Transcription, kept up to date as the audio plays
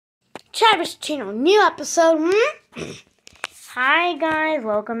Travis Channel, new episode. Hi guys,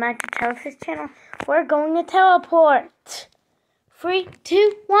 welcome back to Travis Channel. We're going to teleport. 3,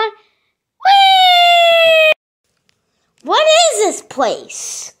 2, 1. Whee! What is this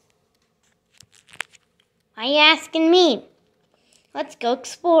place? Why are you asking me? Let's go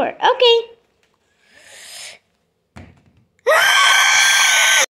explore. Okay.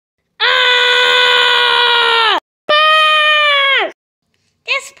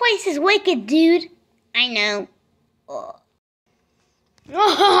 This place is wicked, dude. I know.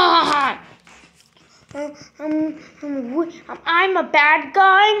 I'm a bad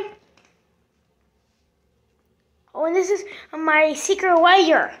guy. Oh, and this is my secret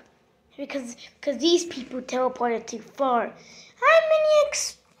lair. Because these people teleported too far. I'm Mini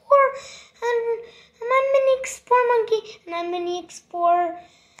Explorer, and I'm Mini Explorer Monkey, and I'm Mini Explorer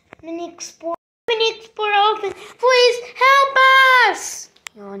Elephant. Please help us!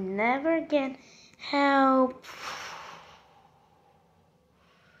 You'll never again help.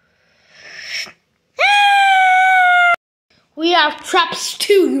 We have traps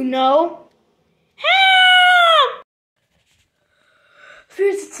too, you know. Help!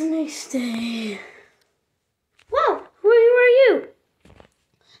 First, it's a nice day. Whoa, who are you?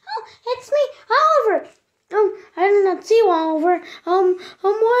 Oh, it's me, Oliver. I did not see you, Oliver.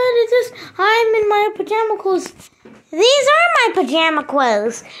 What is this? I'm in my pajama clothes. These are my pajama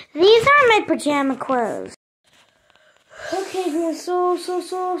clothes. Okay, so I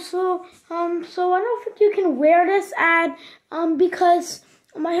don't think you can wear this because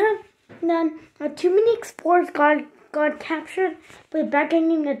I heard that too many explorers got captured by back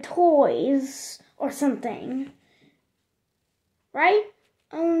ending the toys or something. Right?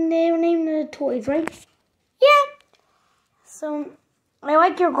 They were named the toys, right? Yeah. So I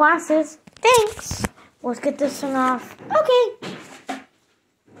like your glasses. Thanks. Let's get this thing off. Okay.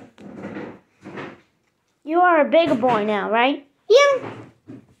 You are a big boy now, right? Yeah.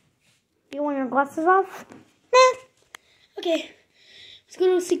 You want your glasses off? Nah. Okay. Let's go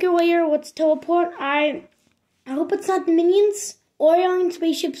to a secret layer. Let's teleport. I hope it's not the minions or alien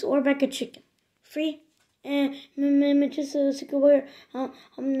spaceships or Becca Chicken. Free. Just a secret layer. I'm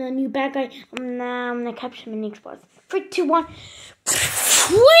the new bad guy. I'm gonna capture mini explorers. 3, 2, 1.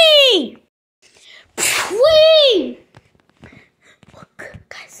 Whee! Whee! Look,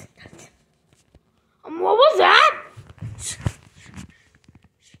 guys. What was that?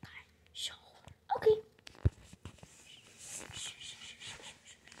 Okay.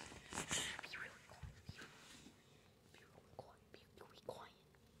 Be really quiet.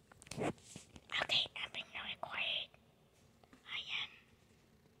 Okay, I'm being really quiet. I am.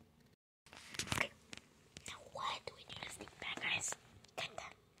 Okay. Now what do we do to sneak back, guys?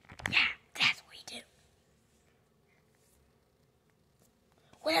 Yeah, that's what we do.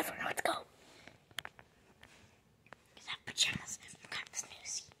 Whatever, let's go. Because I have pajamas. I'm kind of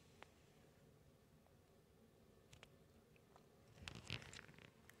snoozy.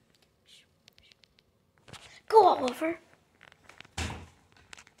 Go, Oliver.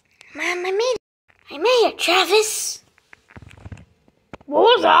 I made it, Travis. What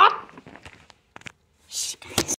was that?